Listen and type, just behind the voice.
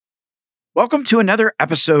Welcome to another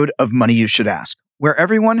episode of Money You Should Ask, where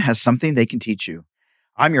everyone has something they can teach you.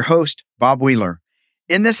 I'm your host, Bob Wheeler.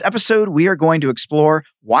 In this episode, we are going to explore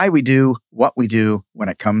why we do what we do when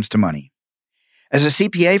it comes to money. As a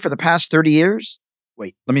CPA for the past 30 years,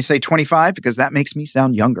 let me say 25 because that makes me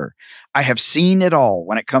sound younger. I have seen it all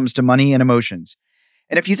when it comes to money and emotions.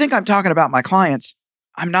 And if you think I'm talking about my clients,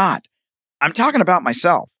 I'm not. I'm talking about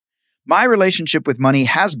myself. My relationship with money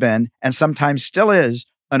has been, and sometimes still is,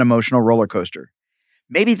 an emotional roller coaster.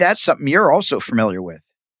 Maybe that's something you're also familiar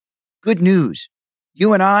with. Good news.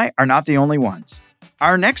 You and I are not the only ones.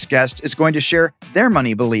 Our next guest is going to share their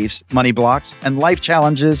money beliefs, money blocks, and life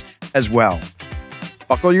challenges as well.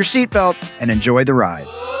 Buckle your seatbelt and enjoy the ride.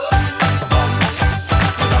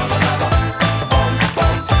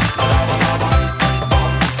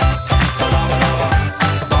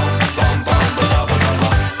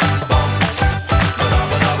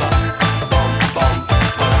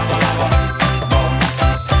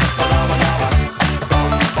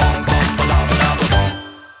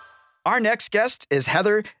 Our next guest is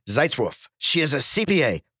Heather Zeitzwolfe. She is a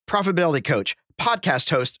CPA, profitability coach, podcast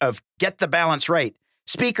host of Get the Balance Right,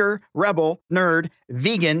 speaker, rebel, nerd,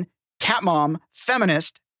 vegan, cat mom,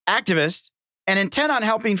 feminist, activist, and intent on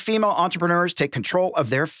helping female entrepreneurs take control of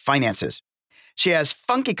their finances. She has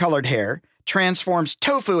funky colored hair, transforms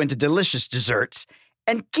tofu into delicious desserts,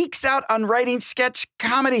 and geeks out on writing sketch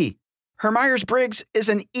comedy. Her Myers-Briggs is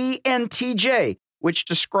an ENTJ, which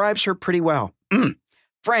describes her pretty well.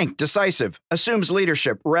 Frank, decisive, assumes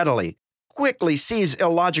leadership readily, quickly sees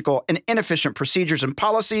illogical and inefficient procedures and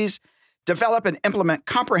policies, develop and implement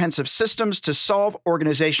comprehensive systems to solve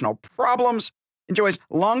organizational problems, enjoys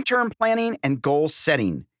long-term planning and goal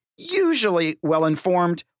setting, usually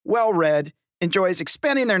well-informed, well-read, enjoys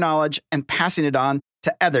expanding their knowledge and passing it on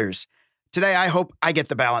to others. Today, I hope I get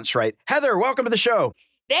the balance right. Heather, welcome to the show.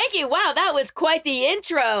 Thank you. Wow, that was quite the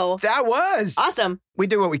intro. That was. Awesome. We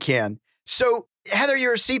do what we can. So, Heather,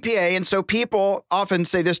 you're a CPA, and so people often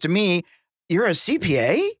say this to me, you're a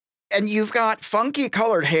CPA and you've got funky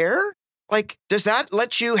colored hair? Like, does that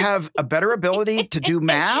let you have a better ability to do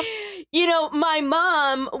math? You know, my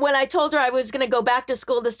mom, when I told her I was going to go back to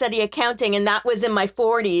school to study accounting, and that was in my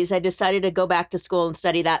 40s, I decided to go back to school and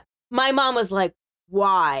study that. My mom was like,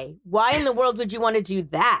 why? Why in the world would you want to do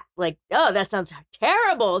that? Like, oh, that sounds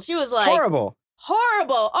terrible. She was like, horrible.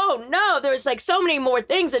 Oh no, there's like so many more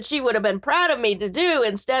things that she would have been proud of me to do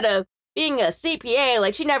instead of being a CPA.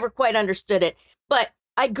 Like she never quite understood it. But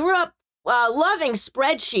I grew up loving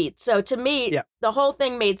spreadsheets. So to me, The whole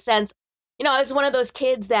thing made sense. You know, I was one of those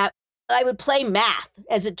kids that I would play math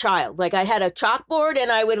as a child. Like I had a chalkboard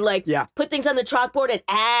and I would put things on the chalkboard and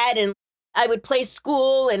add, and I would play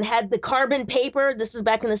school and had the carbon paper. This was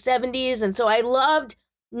back in the 70s. And so I loved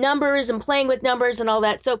numbers and playing with numbers and all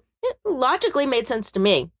that. So it logically made sense to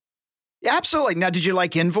me. Yeah, absolutely. Now, did you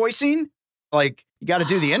like invoicing? Like, you got to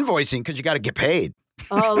do the invoicing because you got to get paid.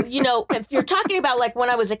 Oh, you know, if you're talking about like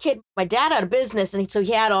when I was a kid, my dad had a business, and so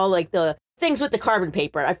he had all like the things with the carbon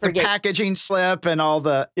paper. I forget. The packaging slip and all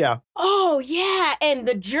the, Oh, yeah. And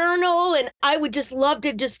the journal. And I would just love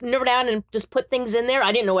to just nerd down and just put things in there.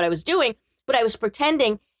 I didn't know what I was doing, but I was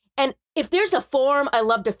pretending. And if there's a form, I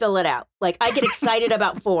love to fill it out. Like I get excited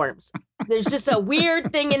about forms. There's just a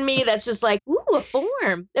weird thing in me that's just like, ooh, a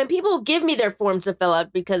form. And people give me their forms to fill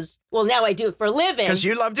out because, well, now I do it for a living. Because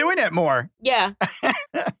you love doing it more. Yeah.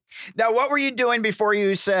 Now, what were you doing before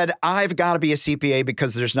you said, I've got to be a CPA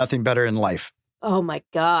because there's nothing better in life? Oh, my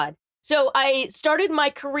God. So I started my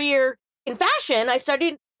career in fashion. I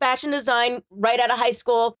studied fashion design right out of high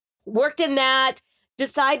school, worked in that.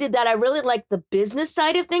 Decided that I really liked the business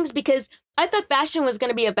side of things because I thought fashion was going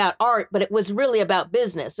to be about art, but it was really about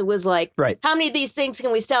business. It was like, How many of these things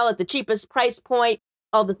can we sell at the cheapest price point?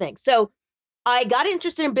 All the things. So I got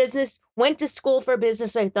interested in business, went to school for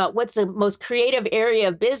business. I thought, what's the most creative area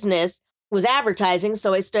of business? Was advertising.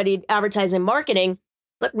 So I studied advertising marketing,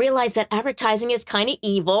 but realized that advertising is kind of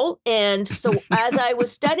evil. And so as I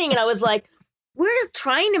was studying it, I was like, we're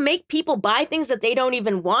trying to make people buy things that they don't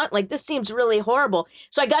even want. Like, this seems really horrible.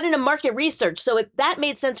 So I got into market research. So that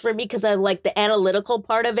made sense for me because I like the analytical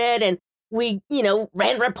part of it. And we,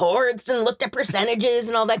 ran reports and looked at percentages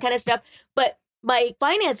and all that kind of stuff. But my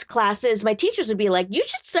finance classes, my teachers would be like, you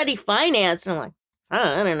should study finance. And I'm like,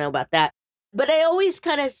 I don't know about that. But I always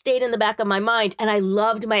kind of stayed in the back of my mind. And I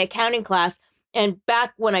loved my accounting class. And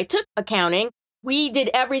back when I took accounting, we did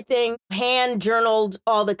everything, hand journaled,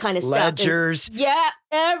 all the kind of stuff. Ledgers. And,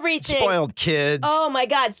 everything. Spoiled kids. Oh my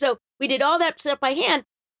God. So we did all that stuff by hand.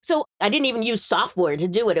 So I didn't even use software to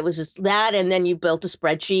do it. It was just that. And then you built a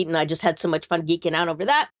spreadsheet and I just had so much fun geeking out over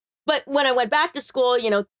that. But when I went back to school,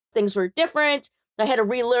 Things were different. I had to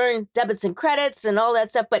relearn debits and credits and all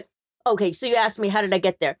that stuff. But okay, so you asked me, how did I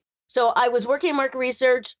get there? So I was working in market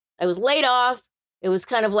research. I was laid off. It was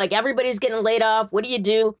kind of like everybody's getting laid off. What do you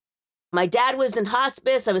do? My dad was in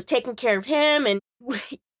hospice. I was taking care of him. And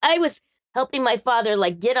I was helping my father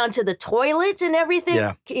like get onto the toilet and everything.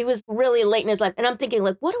 Yeah. He was really late in his life. And I'm thinking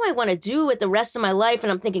like, what do I want to do with the rest of my life?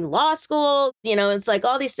 And I'm thinking law school, it's like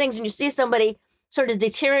all these things. And you see somebody sort of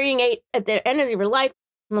deteriorate at the end of your life.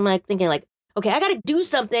 And I'm like thinking like, okay, I got to do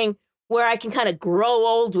something where I can kind of grow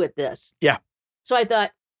old with this. Yeah. So I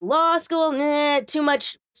thought law school, too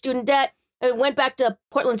much student debt. I went back to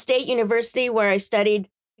Portland State University where I studied,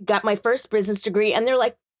 got my first business degree. And they're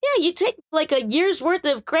like, yeah, you take like a year's worth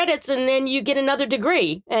of credits and then you get another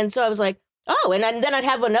degree. And so I was like, oh, and then I'd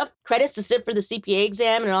have enough credits to sit for the CPA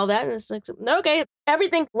exam and all that. And it's like, okay,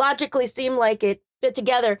 everything logically seemed like it fit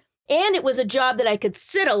together. And it was a job that I could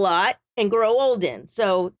sit a lot and grow old in.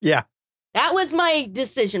 So yeah, that was my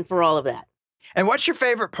decision for all of that. And what's your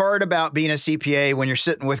favorite part about being a CPA when you're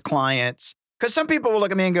sitting with clients? Because some people will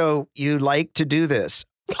look at me and go, you like to do this.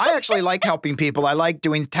 I actually like helping people. I like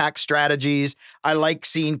doing tax strategies. I like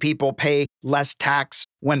seeing people pay less tax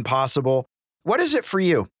when possible. What is it for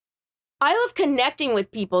you? I love connecting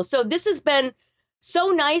with people. So this has been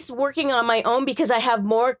so nice working on my own because I have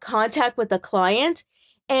more contact with the client.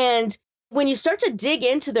 And when you start to dig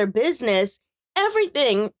into their business,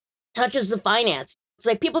 everything touches the finance. It's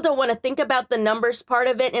like people don't want to think about the numbers part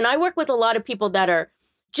of it. And I work with a lot of people that are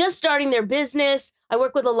just starting their business. I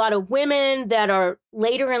work with a lot of women that are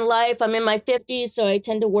later in life. I'm in my 50s, so I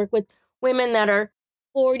tend to work with women that are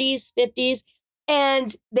 40s, 50s,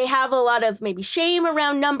 and they have a lot of maybe shame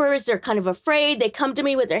around numbers. They're kind of afraid. They come to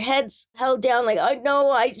me with their heads held down like, oh,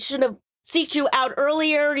 no, I should have sought you out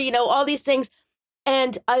earlier, all these things.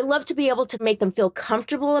 And I love to be able to make them feel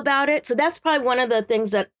comfortable about it. So that's probably one of the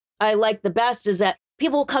things that I like the best is that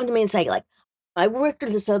people will come to me and say, like, I worked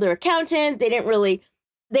with this other accountant.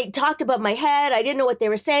 They talked above my head. I didn't know what they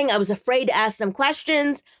were saying. I was afraid to ask them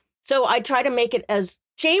questions. So I try to make it as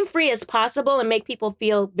shame-free as possible and make people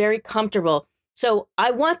feel very comfortable. So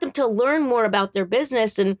I want them to learn more about their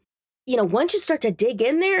business. And, once you start to dig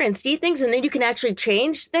in there and see things, and then you can actually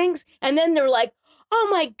change things. And then they're like, oh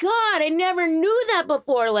my God, I never knew that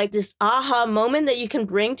before. Like this aha moment that you can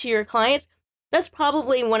bring to your clients. That's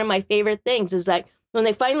probably one of my favorite things is that when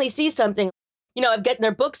they finally see something, I've gotten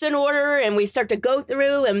their books in order and we start to go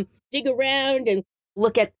through and dig around and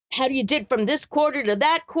look at how you did from this quarter to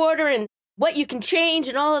that quarter and what you can change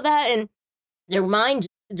and all of that. And their mind,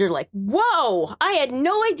 they're like, whoa, I had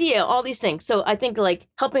no idea all these things. So I think like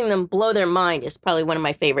helping them blow their mind is probably one of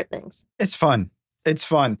my favorite things. It's fun. It's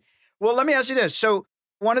fun. Well, let me ask you this. So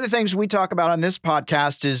one of the things we talk about on this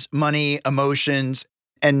podcast is money, emotions.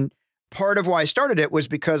 And part of why I started it was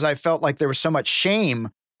because I felt like there was so much shame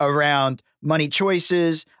around money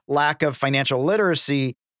choices, lack of financial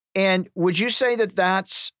literacy. And would you say that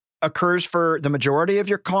that's occurs for the majority of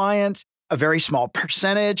your clients, a very small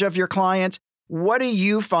percentage of your clients? What do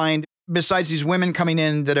you find besides these women coming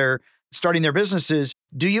in that are starting their businesses?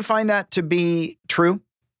 Do you find that to be true?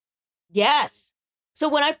 Yes. So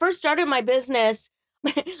when I first started my business,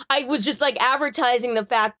 I was just like advertising the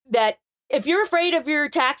fact that if you're afraid of your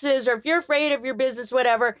taxes or if you're afraid of your business,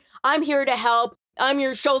 whatever, I'm here to help. I'm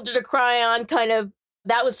your shoulder to cry on kind of.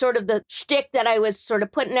 That was sort of the shtick that I was sort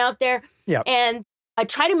of putting out there. Yeah. And I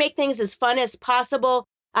try to make things as fun as possible.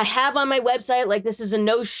 I have on my website, like this is a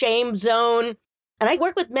no shame zone. And I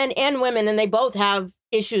work with men and women and they both have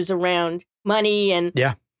issues around money. And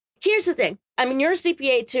yeah. Here's the thing. I mean, you're a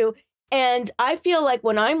CPA too. And I feel like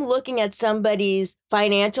when I'm looking at somebody's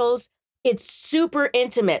financials, it's super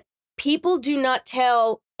intimate. People do not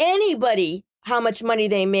tell anybody how much money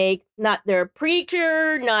they make, not their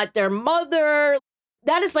preacher, not their mother.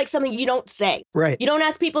 That is like something you don't say. Right. You don't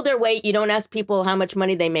ask people their weight. You don't ask people how much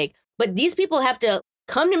money they make. But these people have to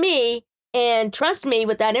come to me and trust me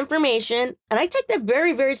with that information. And I take that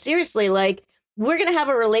very, very seriously. Like, we're going to have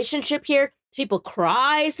a relationship here. People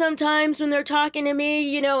cry sometimes when they're talking to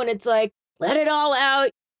me, and it's like, let it all out.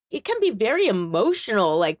 It can be very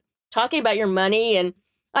emotional, like talking about your money. And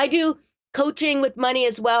I do coaching with money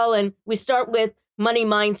as well. And we start with money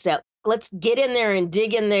mindset. Let's get in there and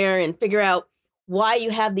dig in there and figure out why you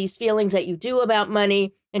have these feelings that you do about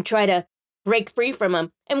money and try to break free from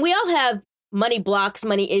them. And we all have money blocks,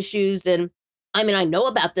 money issues. And I mean, I know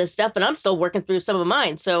about this stuff and I'm still working through some of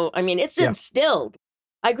mine. So, I mean, it's instilled.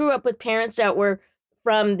 I grew up with parents that were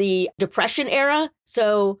from the Depression era.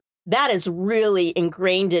 So that is really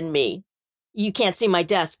ingrained in me. You can't see my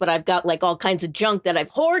desk, but I've got like all kinds of junk that I've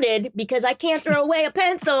hoarded because I can't throw away a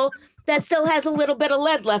pencil that still has a little bit of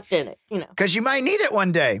lead left in it, Because you might need it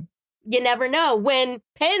one day. You never know. When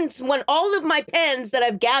all of my pens that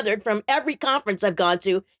I've gathered from every conference I've gone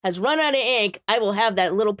to has run out of ink, I will have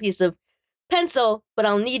that little piece of pencil, but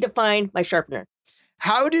I'll need to find my sharpener.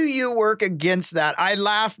 How do you work against that? I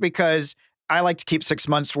laugh because I like to keep 6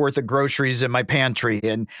 months worth of groceries in my pantry,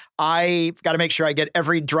 and I've got to make sure I get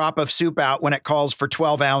every drop of soup out when it calls for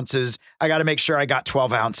 12 ounces. I got to make sure I got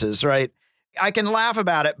 12 ounces, right? I can laugh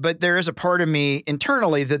about it, but there is a part of me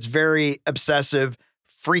internally that's very obsessive,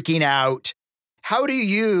 freaking out. How do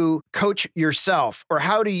you coach yourself, or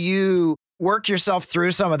how do you work yourself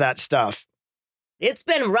through some of that stuff? It's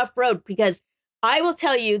been a rough road because I will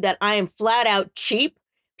tell you that I am flat out cheap.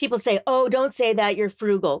 People say, oh, don't say that, you're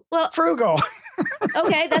frugal. Well, frugal.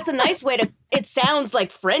 Okay, that's a nice way it sounds like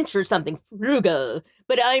French or something, frugal,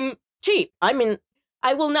 but I'm cheap. I mean,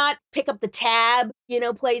 I will not pick up the tab,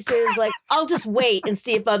 places like I'll just wait and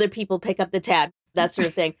see if other people pick up the tab, that sort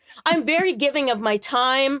of thing. I'm very giving of my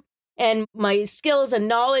time and my skills and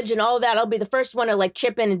knowledge and all of that. I'll be the first one to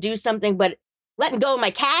chip in and do something, but letting go of my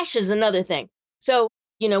cash is another thing. So,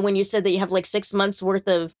 when you said that you have 6 months worth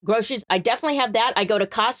of groceries, I definitely have that. I go to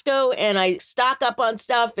Costco and I stock up on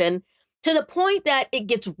stuff, and to the point that it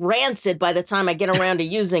gets rancid by the time I get around to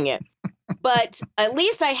using it. But at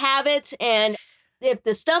least I have it. And if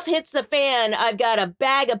the stuff hits the fan, I've got a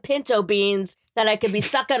bag of pinto beans that I could be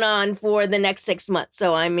sucking on for the next 6 months.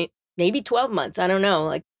 So I mean, maybe 12 months. I don't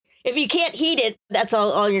know. If you can't heat it, that's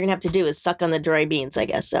all you're going to have to do is suck on the dry beans, I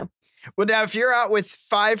guess. So. Well, now, if you're out with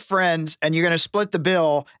 5 friends and you're going to split the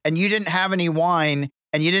bill and you didn't have any wine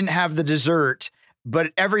and you didn't have the dessert,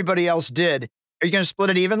 but everybody else did, are you going to split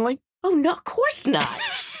it evenly? Oh, no, of course not.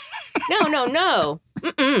 No.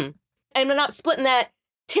 Mm-mm. And we're not splitting that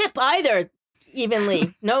tip either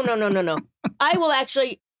evenly. No. I will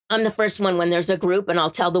I'm the first one when there's a group, and I'll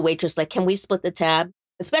tell the waitress, can we split the tab?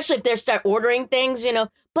 Especially if they start ordering things,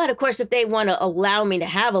 But of course, if they want to allow me to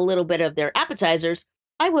have a little bit of their appetizers,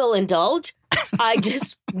 I will indulge. I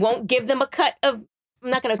just won't give them a cut of, I'm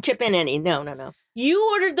not going to chip in any. No.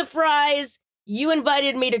 You ordered the fries. You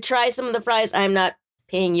invited me to try some of the fries. I'm not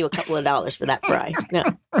paying you a couple of dollars for that fry. No.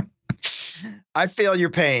 I feel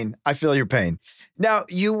your pain. Now,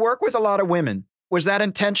 you work with a lot of women. Was that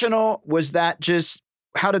intentional? Was that just,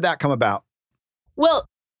 how did that come about? Well,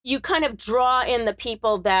 you kind of draw in the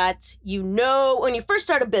people that when you first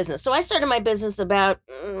start a business. So I started my business about,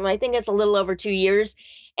 I think it's a little over 2 years.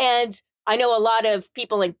 And I know a lot of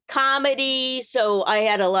people in comedy. So I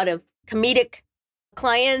had a lot of comedic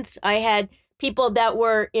clients. I had people that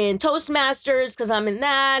were in Toastmasters because I'm in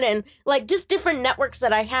that, and just different networks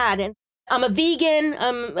that I had. And I'm a vegan.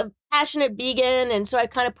 I'm a passionate vegan. And so I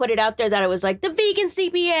kind of put it out there that I was the vegan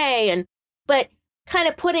CPA. But kind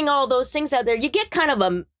of putting all those things out there, you get kind of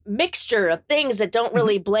a mixture of things that don't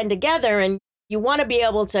really blend together, and you want to be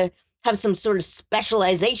able to have some sort of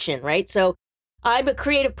specialization, right? So I'm a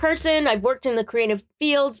creative person. I've worked in the creative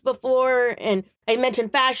fields before, and I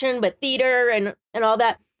mentioned fashion, but theater and all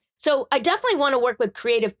that. So I definitely want to work with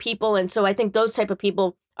creative people, and so I think those type of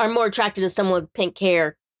people are more attracted to someone with pink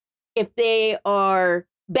hair. If they are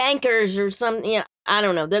bankers or something, I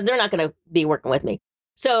don't know. They're not going to be working with me.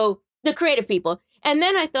 So the creative people. And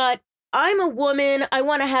then I thought, I'm a woman. I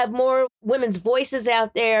want to have more women's voices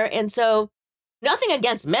out there. And so nothing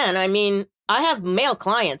against men. I mean, I have male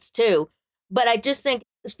clients too. But I just think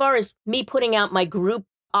as far as me putting out my group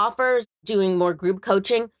offers, doing more group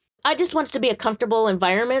coaching, I just want it to be a comfortable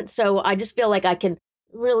environment. So I just feel like I can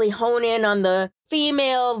really hone in on the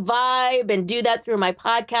female vibe and do that through my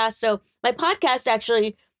podcast. So my podcast,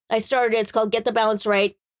 actually, it's called Get the Balance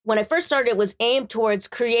Right. When I first started, it was aimed towards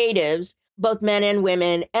creatives, both men and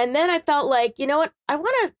women. And then I felt like, you know what? I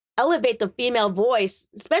want to elevate the female voice,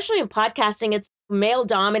 especially in podcasting. It's male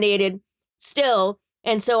dominated still.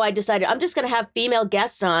 And so I decided I'm just going to have female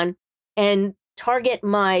guests on and target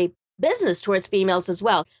my business towards females as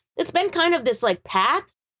well. It's been kind of this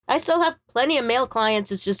path. I still have plenty of male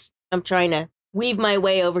clients. It's just, I'm trying to weave my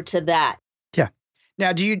way over to that. Yeah.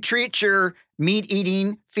 Now, do you treat your meat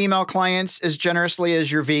eating female clients as generously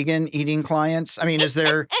as your vegan eating clients? I mean, is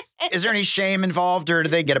there any shame involved, or do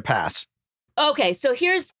they get a pass? Okay. So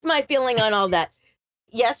here's my feeling on all that.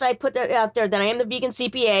 Yes, I put that out there that I am the vegan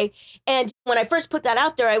CPA. And when I first put that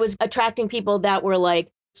out there, I was attracting people that were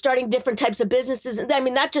starting different types of businesses. I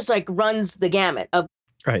mean, that just runs the gamut of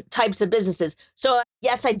types of businesses. So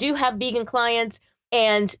yes, I do have vegan clients,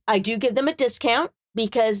 and I do give them a discount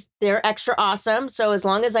because they're extra awesome. So as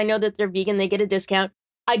long as I know that they're vegan, they get a discount.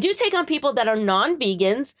 I do take on people that are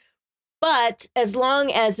non-vegans, but as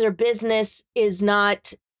long as their business is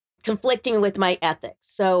not conflicting with my ethics.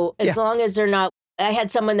 So as long as they're not, I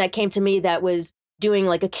had someone that came to me that was doing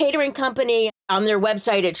like a catering company. On their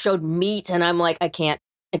website, it showed meat. And I'm like, I can't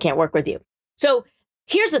work with you. So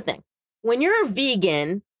here's the thing. When you're a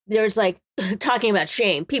vegan, there's like talking about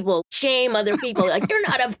shame. People shame other people. Like, you're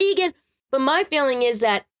not a vegan. But my feeling is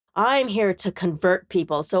that I'm here to convert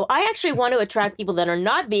people. So I actually want to attract people that are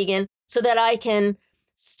not vegan so that I can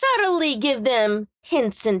subtly give them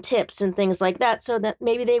hints and tips and things like that so that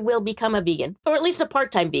maybe they will become a vegan or at least a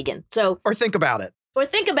part-time vegan. So Or think about it.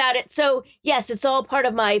 So yes, it's all part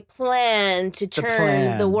of my plan to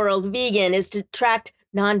turn the world vegan is to attract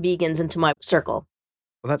non-vegans into my circle.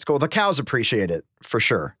 Well, that's cool. The cows appreciate it for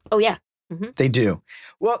sure. Oh, yeah. They do.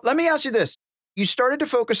 Well, let me ask you this. You started to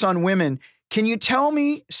focus on women. Can you tell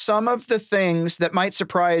me some of the things that might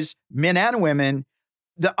surprise men and women,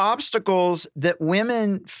 the obstacles that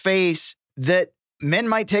women face that men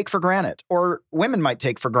might take for granted or women might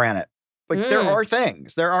take for granted? Like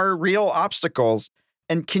there are real obstacles.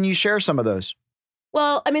 And can you share some of those?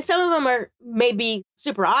 Well, I mean, some of them are maybe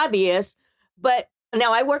super obvious, but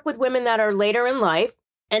now I work with women that are later in life,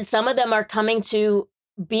 and some of them are coming to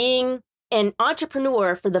being an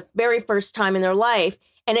entrepreneur for the very first time in their life.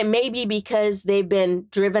 And it may be because they've been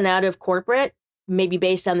driven out of corporate, maybe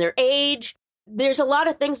based on their age. There's a lot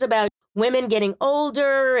of things about women getting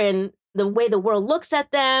older and the way the world looks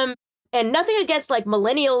at them. And nothing against like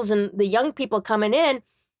millennials and the young people coming in.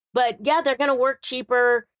 But yeah, they're going to work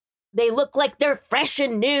cheaper. They look like they're fresh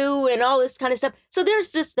and new and all this kind of stuff. So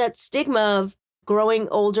there's just that stigma of growing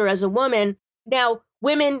older as a woman. Now,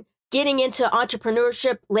 women getting into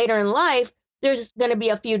entrepreneurship later in life, there's going to be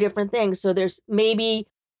a few different things. So there's maybe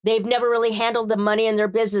they've never really handled the money in their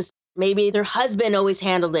business. Maybe their husband always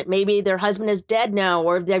handled it. Maybe their husband is dead now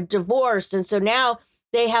or they're divorced. And so now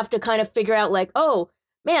they have to kind of figure out like, oh,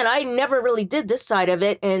 man, I never really did this side of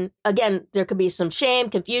it. And again, there could be some shame,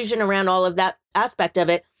 confusion around all of that aspect of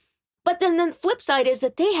it. But then the flip side is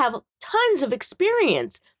that they have tons of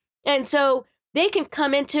experience. And so they can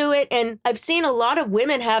come into it. And I've seen a lot of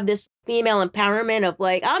women have this female empowerment of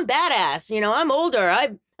like, I'm badass, I'm older.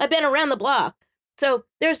 I've been around the block. So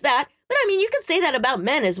there's that. But I mean, you can say that about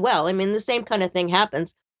men as well. I mean, the same kind of thing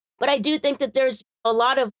happens. But I do think that there's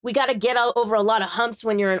we got to get over a lot of humps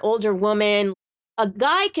when you're an older woman. A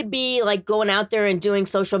guy could be like going out there and doing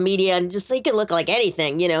social media and just he could look like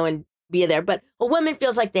anything, and be there. But a woman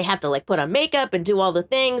feels like they have to like put on makeup and do all the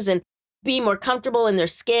things and be more comfortable in their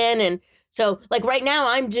skin. And so like right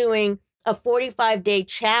now I'm doing a 45-day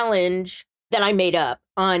challenge that I made up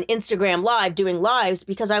on Instagram Live, doing lives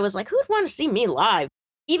because I was like, who'd want to see me live?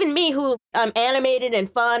 Even me who I'm animated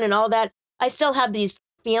and fun and all that. I still have these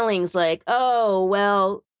feelings like, oh,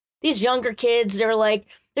 well, these younger kids,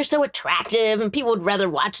 they're so attractive and people would rather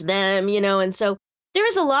watch them, and so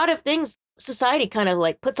there's a lot of things society kind of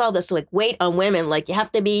like puts all this like weight on women. Like you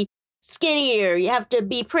have to be skinnier, you have to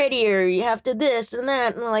be prettier, you have to this and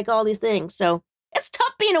that and like all these things. So it's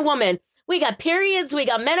tough being a woman. We got periods, we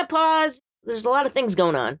got menopause. There's a lot of things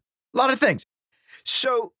going on. A lot of things.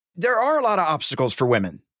 So there are a lot of obstacles for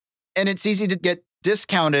women and it's easy to get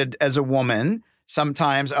discounted as a woman.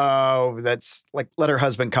 Sometimes, that's like, let her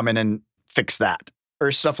husband come in and fix that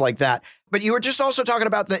or stuff like that. But you were just also talking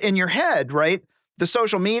about in your head, right? The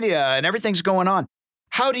social media and everything's going on.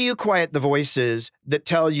 How do you quiet the voices that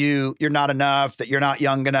tell you you're not enough, that you're not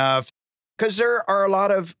young enough? Because there are a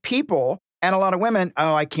lot of people and a lot of women,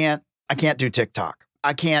 I can't do TikTok.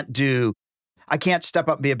 I can't step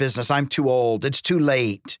up and be a business. I'm too old. It's too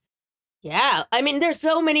late. Yeah. I mean, there's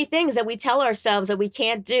so many things that we tell ourselves that we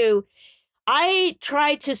can't do. I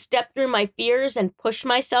try to step through my fears and push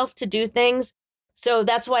myself to do things. So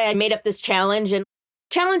that's why I made up this challenge. And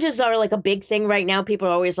challenges are like a big thing right now. People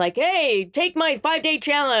are always like, hey, take my 5-day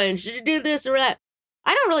challenge, do this or that.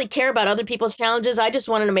 I don't really care about other people's challenges. I just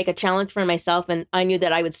wanted to make a challenge for myself. And I knew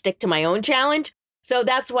that I would stick to my own challenge. So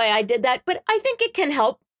that's why I did that. But I think it can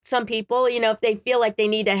help some people, if they feel like they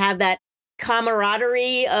need to have that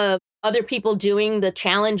camaraderie of other people doing the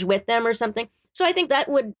challenge with them or something. So I think that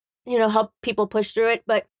would help people push through it.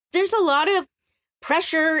 But there's a lot of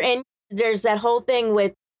pressure and there's that whole thing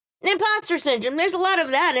with imposter syndrome. There's a lot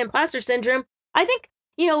of that imposter syndrome. I think,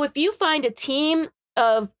 if you find a team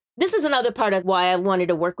this is another part of why I wanted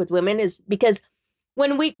to work with women is because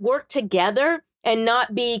when we work together and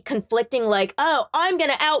not be conflicting like, oh, I'm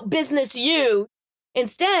going to out business you.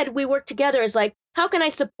 Instead, we work together as like, how can I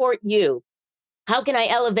support you? How can I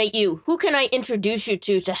elevate you? Who can I introduce you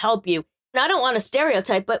to help you? And I don't want to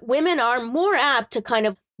stereotype, but women are more apt to kind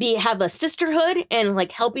of have a sisterhood and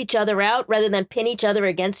like help each other out rather than pin each other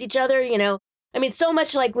against each other. I mean, so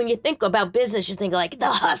much like when you think about business, you think like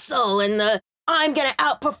the hustle and the I'm going to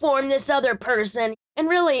outperform this other person. And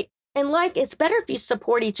really, in life, it's better if you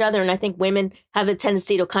support each other. And I think women have a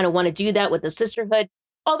tendency to kind of want to do that with the sisterhood.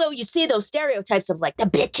 Although you see those stereotypes of like the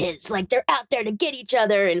bitches, like they're out there to get each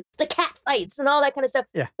other and the cat fights and all that kind of stuff.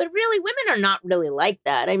 Yeah. But really, women are not really like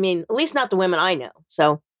that. I mean, at least not the women I know.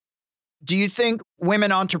 So Do you think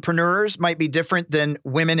women entrepreneurs might be different than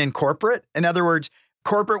women in corporate? In other words,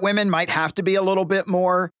 corporate women might have to be a little bit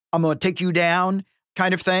more, I'm going to take you down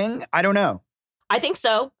kind of thing? I don't know. I think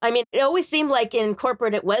so. I mean, it always seemed like in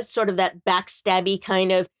corporate, it was sort of that backstabby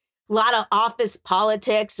kind of lot of office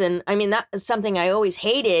politics. And I mean, that is something I always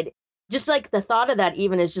hated. Just like the thought of that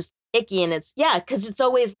even is just icky. And it's, yeah, because it's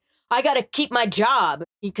always, I got to keep my job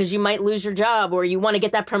because you might lose your job or you want to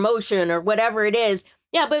get that promotion or whatever it is.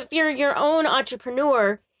 Yeah, but if you're your own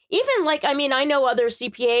entrepreneur, even like, I mean, I know other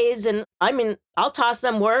CPAs and I mean, I'll toss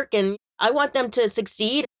them work and I want them to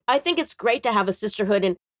succeed. I think it's great to have a sisterhood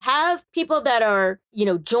and have people that are,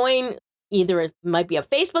 join either it might be a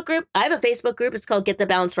Facebook group. I have a Facebook group. It's called Get the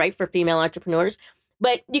Balance Right for Female Entrepreneurs.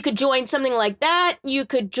 But you could join something like that. You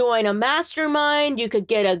could join a mastermind. You could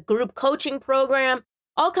get a group coaching program,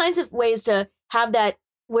 all kinds of ways to have that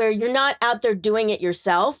where you're not out there doing it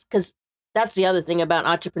yourself. Because that's the other thing about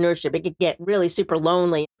entrepreneurship. It could get really super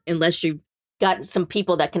lonely unless you've got some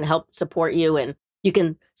people that can help support you and you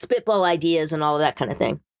can spitball ideas and all of that kind of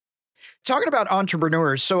thing. Talking about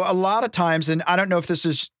entrepreneurs, so a lot of times, and I don't know if this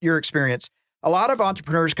is your experience, a lot of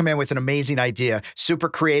entrepreneurs come in with an amazing idea, super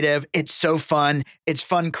creative. It's so fun. It's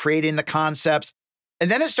fun creating the concepts. And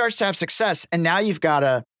then it starts to have success. And now you've got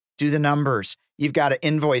to do the numbers. You've got to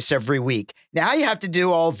invoice every week. Now you have to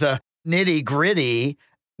do all the nitty gritty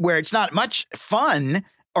where it's not much fun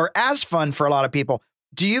or as fun for a lot of people.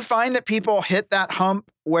 Do you find that people hit that hump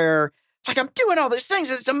where like, I'm doing all these things,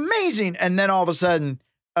 it's amazing. And then all of a sudden,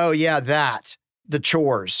 oh yeah, the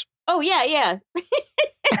chores. Oh yeah.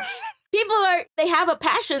 People they have a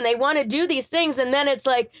passion. They want to do these things. And then it's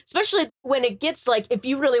like, especially when it gets like, if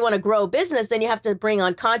you really want to grow a business, then you have to bring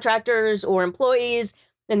on contractors or employees.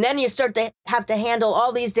 And then you start to have to handle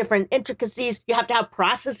all these different intricacies. You have to have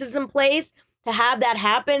processes in place to have that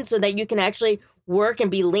happen so that you can actually work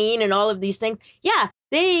and be lean and all of these things. Yeah,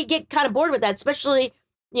 they get kind of bored with that, especially,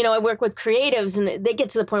 I work with creatives and they get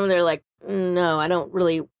to the point where they're like, no, I don't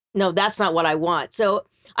really, no, that's not what I want. So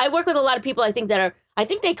I work with a lot of people I think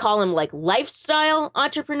they call them like lifestyle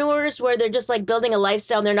entrepreneurs, where they're just like building a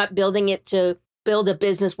lifestyle. They're not building it to build a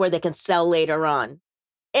business where they can sell later on.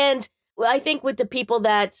 And I think with the people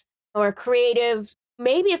that are creative,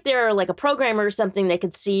 maybe if they're like a programmer or something, they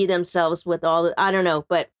could see themselves with I don't know.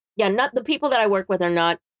 But yeah, not the people that I work with are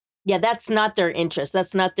not, that's not their interest.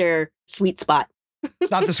 That's not their sweet spot.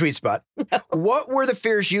 It's not the sweet spot. No. What were the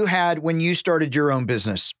fears you had when you started your own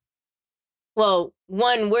business? Well,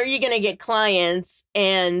 one, where are you going to get clients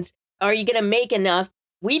and are you going to make enough?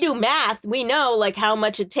 We do math. We know like how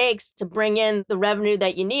much it takes to bring in the revenue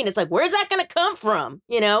that you need. It's like, where's that going to come from?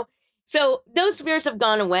 So those fears have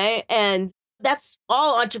gone away. And that's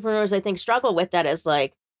all entrepreneurs, I think, struggle with that is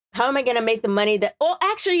like, how am I going to make the money that,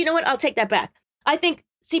 actually, you know what? I'll take that back. I think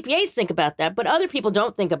CPAs think about that, but other people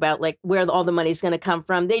don't think about like where all the money's going to come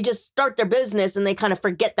from. They just start their business and they kind of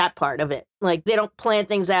forget that part of it. Like they don't plan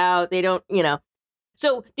things out. They don't,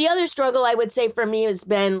 So the other struggle I would say for me has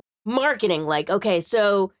been marketing. Like, okay,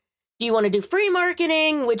 so do you want to do free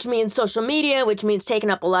marketing, which means social media, which means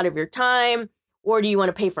taking up a lot of your time, or do you want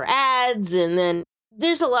to pay for ads? And then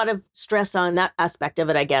there's a lot of stress on that aspect of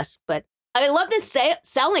it, I guess. But I love the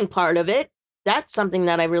selling part of it. That's something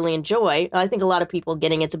that I really enjoy. I think a lot of people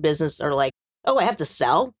getting into business are like, oh, I have to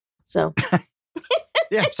sell. So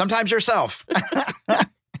yeah, sometimes yourself.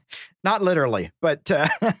 Not literally, but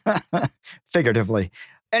figuratively.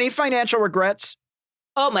 Any financial regrets?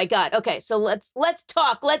 Oh my God. Okay, so let's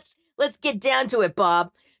talk. Let's get down to it,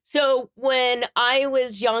 Bob. So when I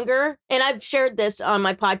was younger, and I've shared this on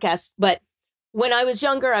my podcast, but when I was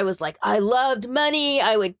younger, I was like, I loved money.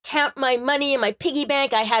 I would count my money in my piggy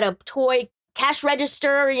bank. I had a toy cash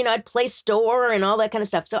register, I'd play store and all that kind of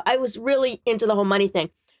stuff. So I was really into the whole money thing.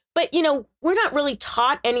 But, we're not really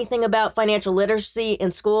taught anything about financial literacy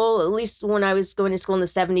in school, at least when I was going to school in the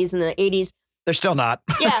 70s and the 80s. They're still not.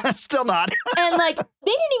 Yeah. Still not. And like, they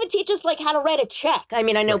didn't even teach us like how to write a check. I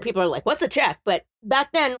mean, I know people are like, what's a check? But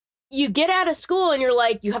back then, you get out of school and you're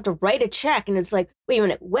like, you have to write a check. And it's like, wait a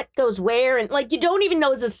minute, what goes where? And like, you don't even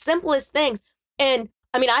know it's the simplest things. And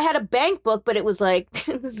I mean, I had a bank book, but it was like,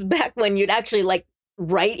 this is back when you'd actually like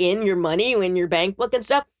write in your money in your bank book and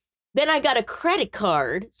stuff. Then I got a credit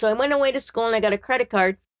card. So I went away to school and I got a credit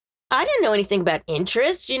card. I didn't know anything about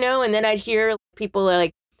interest, and then I'd hear people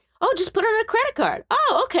like, oh, just put it on a credit card.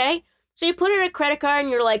 Oh, okay. So you put it on a credit card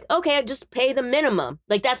and you're like, okay, I just pay the minimum.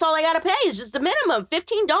 Like, that's all I got to pay is just the minimum,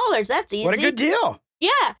 $15. That's easy. What a good deal.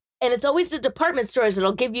 Yeah. And it's always the department stores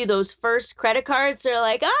that'll give you those first credit cards. They're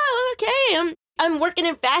like, oh, okay, I'm working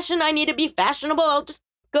in fashion. I need to be fashionable. I'll just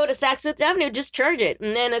go to Saks Fifth Avenue, just charge it.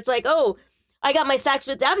 And then it's like, oh, I got my Saks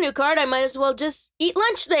Fifth Avenue card. I might as well just eat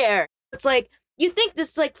lunch there. It's like, you think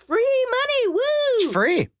this is like free money. Woo! It's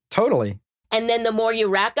free. Totally. And then the more you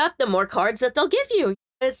rack up, the more cards that they'll give you.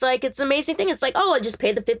 It's like, it's an amazing thing. It's like, oh, I just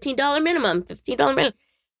pay the $15 minimum, $15 minimum.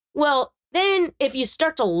 Well, then if you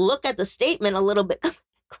start to look at the statement a little bit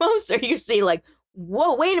closer, you see like,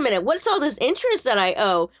 whoa, wait a minute. What's all this interest that I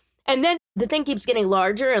owe? And then the thing keeps getting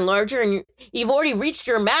larger and larger and you've already reached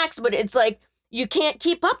your max, but it's like, you can't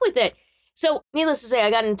keep up with it. So needless to say,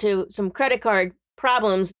 I got into some credit card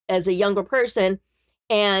problems as a younger person.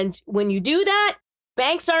 And when you do that,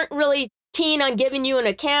 banks aren't really keen on giving you an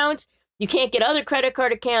account. You can't get other credit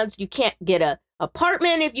card accounts. You can't get an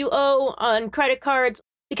apartment if you owe on credit cards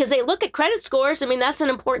because they look at credit scores. I mean, that's an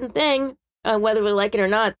important thing, whether we like it or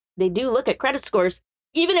not. They do look at credit scores.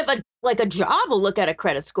 Even if a job will look at a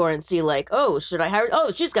credit score and see like, oh, should I hire?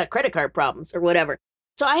 Oh, she's got credit card problems or whatever.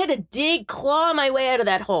 So I had to claw my way out of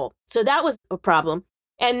that hole. So that was a problem.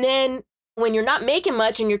 And then when you're not making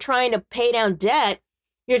much and you're trying to pay down debt,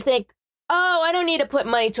 you think, oh, I don't need to put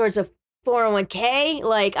money towards a 401k.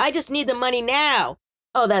 Like, I just need the money now.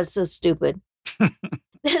 Oh, that's so stupid.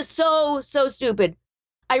 That's so stupid.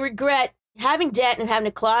 I regret having debt and having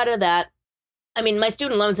to claw out of that. I mean, my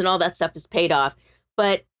student loans and all that stuff is paid off,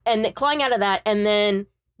 and clawing out of that and then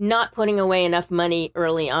not putting away enough money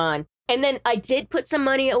early on. And then I did put some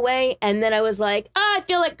money away and then I was like, oh, I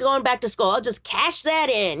feel like going back to school. I'll just cash that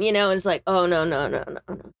in, and it's like, oh, no.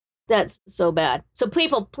 That's so bad. So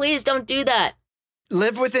people, please don't do that.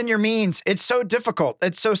 Live within your means. It's so difficult.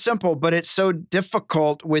 It's so simple, but it's so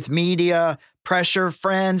difficult with media, pressure,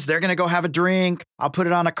 friends. They're going to go have a drink. I'll put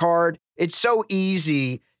it on a card. It's so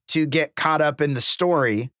easy to get caught up in the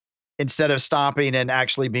story instead of stopping and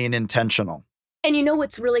actually being intentional. And you know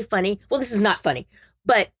what's really funny? Well, this is not funny,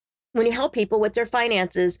 but when you help people with their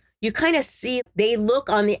finances, you kind of see they look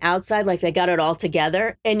on the outside like they got it all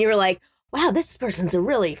together. And you're like, wow, this person's a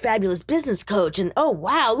really fabulous business coach. And oh,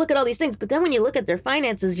 wow, look at all these things. But then when you look at their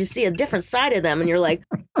finances, you see a different side of them. And you're like,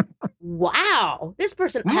 wow, this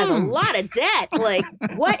person has a lot of debt. Like,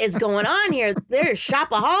 what is going on here? They're a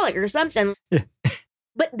shopaholic or something. Yeah.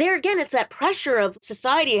 But there again, it's that pressure of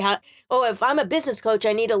society. If I'm a business coach,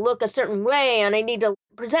 I need to look a certain way and I need to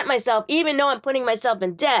present myself, even though I'm putting myself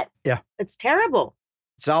in debt. Yeah. It's terrible.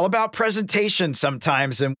 It's all about presentation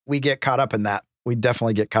sometimes. And we get caught up in that. We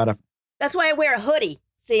definitely get caught up. That's why I wear a hoodie.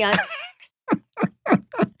 See, I'm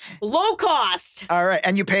low cost. All right.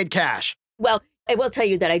 And you paid cash. Well, I will tell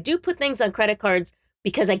you that I do put things on credit cards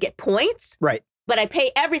because I get points. Right. But I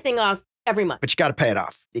pay everything off every month. But you got to pay it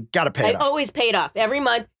off. You got to pay it off. I always pay it off every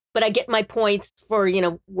month, but I get my points for,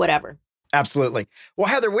 whatever. Absolutely. Well,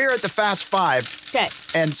 Heather, we're at the Fast Five. Okay.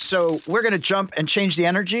 And so we're going to jump and change the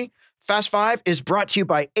energy. Fast Five is brought to you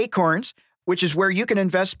by Acorns, which is where you can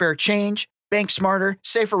invest spare change, bank smarter,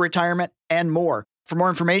 safer retirement, and more. For more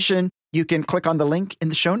information, you can click on the link in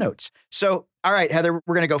the show notes. So, all right, Heather,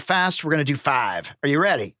 we're going to go fast. We're going to do 5. Are you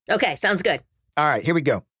ready? Okay, sounds good. All right, here we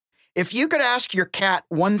go. If you could ask your cat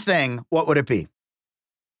one thing, what would it be?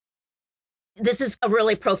 This is a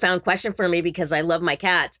really profound question for me because I love my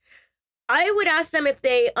cats. I would ask them if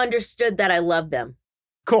they understood that I love them.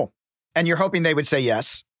 Cool. And you're hoping they would say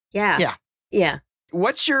yes? Yeah. Yeah.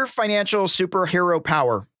 What's your financial superhero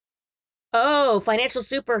power? Oh, financial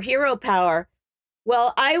superhero power.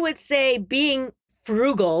 Well, I would say being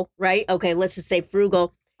frugal, right? Okay, let's just say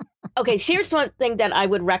frugal. Okay, here's one thing that I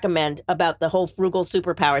would recommend about the whole frugal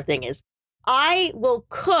superpower thing is I will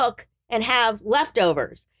cook and have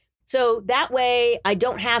leftovers. So that way I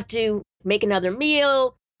don't have to make another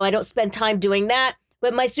meal. I don't spend time doing that.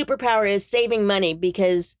 But my superpower is saving money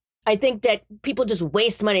because I think that people just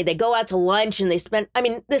waste money. They go out to lunch and they spend,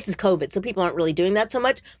 this is COVID, so people aren't really doing that so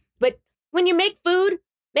much. But when you make food,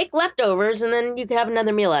 make leftovers and then you can have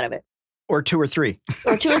another meal out of it. Or 2 or 3.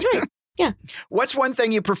 Or 2 or 3. Yeah. What's one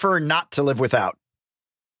thing you prefer not to live without?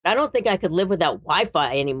 I don't think I could live without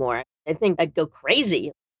Wi-Fi anymore. I think I'd go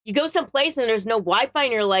crazy. You go someplace and there's no Wi-Fi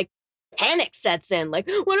and you're like, panic sets in. Like,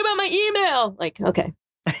 what about my email? Like, okay.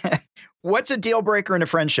 What's a deal breaker in a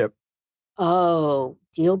friendship? Oh,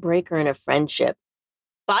 deal breaker in a friendship.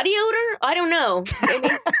 Body odor? I don't know.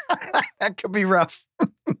 That could be rough.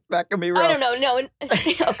 That could be rough. I don't know.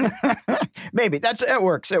 No. Maybe. It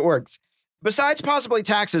works. It works. Besides possibly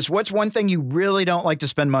taxes, what's one thing you really don't like to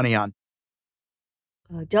spend money on?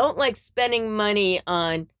 Don't like spending money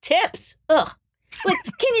on tips. Ugh. Like,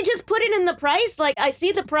 can you just put it in the price? Like, I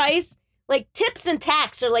see the price. Like, tips and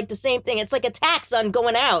tax are like the same thing. It's like a tax on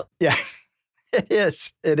going out. Yeah, it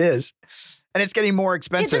is. It is. And it's getting more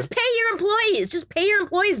expensive. Yeah, just pay your employees. Just pay your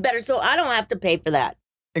employees better so I don't have to pay for that.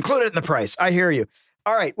 Include it in the price. I hear you.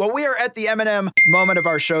 All right. Well, we are at the M&M moment of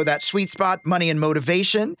our show, that sweet spot, money and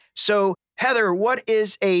motivation. So, Heather, what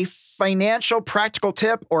is a financial practical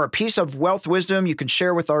tip or a piece of wealth wisdom you can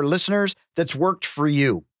share with our listeners that's worked for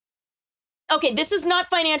you? Okay, this is not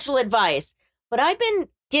financial advice, but I've been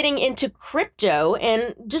getting into crypto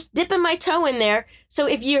and just dipping my toe in there. So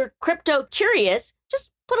if you're crypto curious,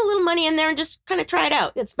 just put a little money in there and just kind of try it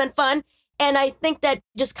out. It's been fun. And I think that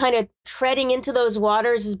just kind of treading into those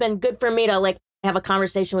waters has been good for me to like have a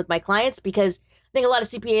conversation with my clients, because I think a lot of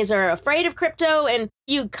CPAs are afraid of crypto, and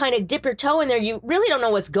you kind of dip your toe in there. You really don't know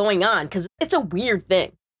what's going on because it's a weird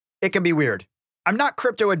thing. It can be weird. I'm not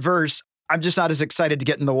crypto adverse. I'm just not as excited to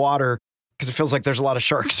get in the water because it feels like there's a lot of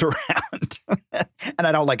sharks around. And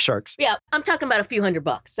I don't like sharks. Yeah, I'm talking about a few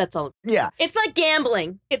 $100. That's all. Yeah. It's like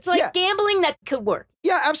gambling. It's like gambling that could work.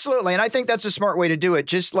 Yeah, absolutely. And I think that's a smart way to do it.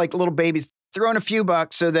 Just like little babies, throw in a few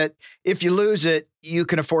bucks so that if you lose it, you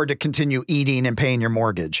can afford to continue eating and paying your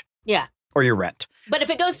mortgage. Yeah. Or your rent. But if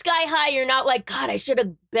it goes sky high, you're not like, God, I should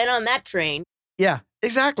have been on that train. Yeah,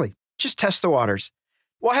 exactly. Just test the waters.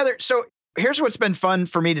 Well, Heather, so here's what's been fun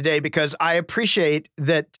for me today, because I appreciate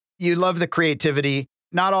that you love the creativity.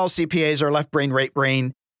 Not all CPAs are left brain, right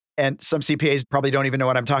brain. And some CPAs probably don't even know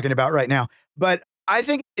what I'm talking about right now. But I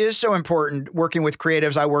think it is so important working with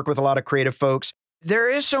creatives. I work with a lot of creative folks. There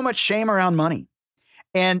is so much shame around money.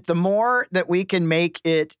 And the more that we can make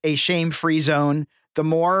it a shame-free zone, the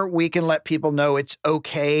more we can let people know it's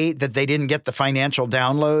okay that they didn't get the financial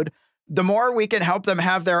download, the more we can help them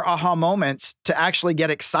have their aha moments to actually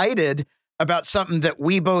get excited about something that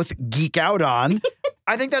we both geek out on.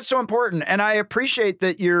 I think that's so important. And I appreciate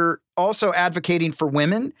that you're also advocating for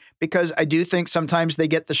women, because I do think sometimes they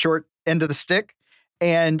get the short end of the stick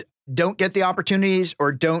and don't get the opportunities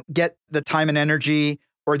or don't get the time and energy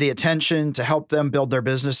or the attention to help them build their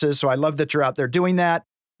businesses. So I love that you're out there doing that.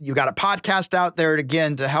 You've got a podcast out there,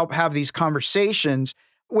 again, to help have these conversations,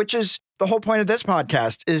 which is the whole point of this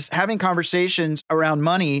podcast, is having conversations around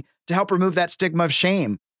money to help remove that stigma of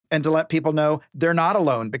shame and to let people know they're not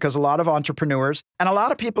alone, because a lot of entrepreneurs and a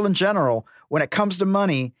lot of people in general, when it comes to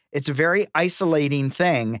money, it's a very isolating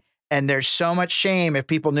thing. And there's so much shame if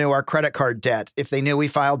people knew our credit card debt, if they knew we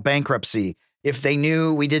filed bankruptcy, if they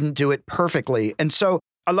knew we didn't do it perfectly. And so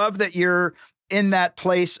I love that you're in that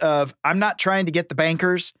place of, I'm not trying to get the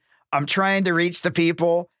bankers. I'm trying to reach the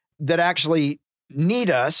people that actually need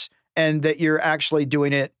us, and that you're actually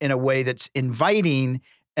doing it in a way that's inviting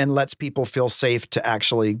and lets people feel safe to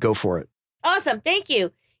actually go for it. Awesome. Thank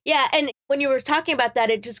you. Yeah. And when you were talking about that,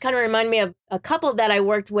 it just kind of reminded me of a couple that I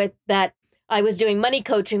worked with that I was doing money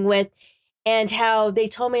coaching with, and how they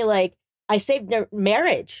told me, like, I saved their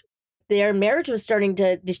marriage. Their marriage was starting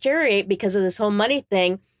to deteriorate because of this whole money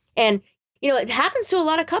thing. And, you know, it happens to a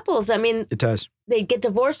lot of couples. I mean, it does. They get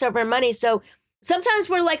divorced over money. So sometimes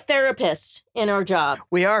we're like therapists in our job.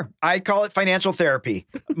 We are. I call it financial therapy.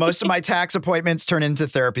 Most of my tax appointments turn into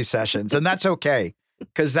therapy sessions, and that's okay,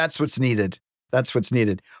 because that's what's needed. That's what's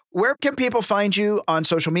needed. Where can people find you on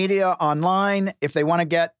social media, online, if they want to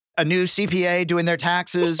get a new CPA doing their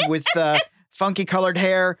taxes with funky colored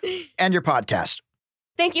hair, and your podcast?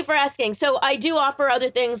 Thank you for asking. So I do offer other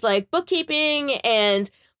things like bookkeeping and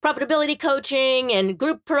profitability coaching and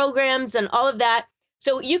group programs and all of that.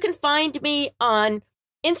 So you can find me on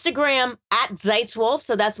Instagram at Zeitzwolfe.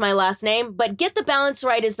 So that's my last name. But Get the Balance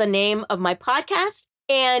Right is the name of my podcast.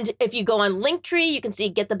 And if you go on Linktree, you can see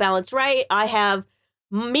Get the Balance Right. I have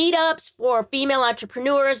meetups for female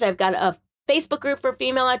entrepreneurs. I've got a Facebook group for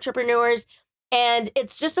female entrepreneurs. And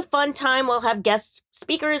it's just a fun time. We'll have guest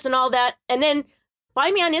speakers and all that. And then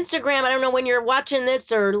find me on Instagram. I don't know when you're watching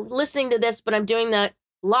this or listening to this, but I'm doing the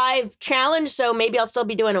live challenge. So maybe I'll still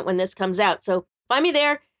be doing it when this comes out. So find me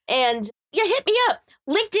there, and yeah, hit me up.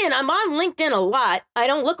 LinkedIn. I'm on LinkedIn a lot. I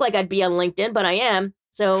don't look like I'd be on LinkedIn, but I am.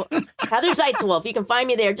 So Heather Zeitzwolfe, you can find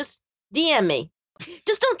me there. Just DM me.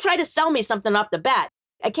 Just don't try to sell me something off the bat.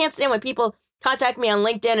 I can't stand when people contact me on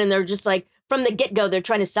LinkedIn and they're just like, from the get-go, they're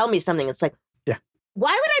trying to sell me something. It's like, yeah,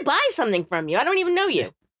 why would I buy something from you? I don't even know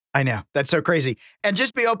you. I know. That's so crazy. And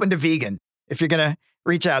just be open to vegan. If you're going to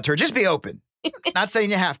reach out to her, just be open. Not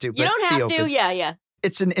saying you have to, but you don't have be to. open. Yeah.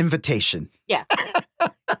 It's an invitation. Yeah.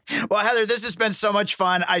 Well, Heather, this has been so much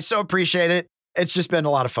fun. I so appreciate it. It's just been a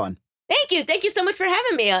lot of fun. Thank you. Thank you so much for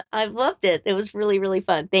having me. I've loved it. It was really, really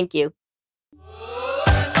fun. Thank you.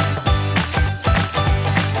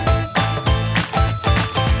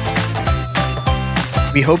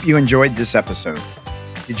 We hope you enjoyed this episode.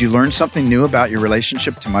 Did you learn something new about your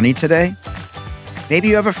relationship to money today? Maybe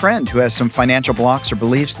you have a friend who has some financial blocks or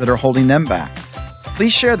beliefs that are holding them back.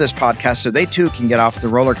 Please share this podcast so they too can get off the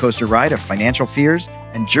roller coaster ride of financial fears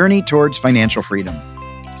and journey towards financial freedom.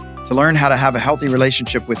 To learn how to have a healthy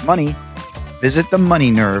relationship with money, visit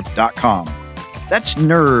themoneynerve.com. That's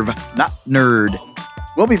nerve, not nerd.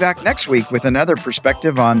 We'll be back next week with another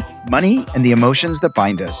perspective on money and the emotions that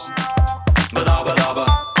bind us.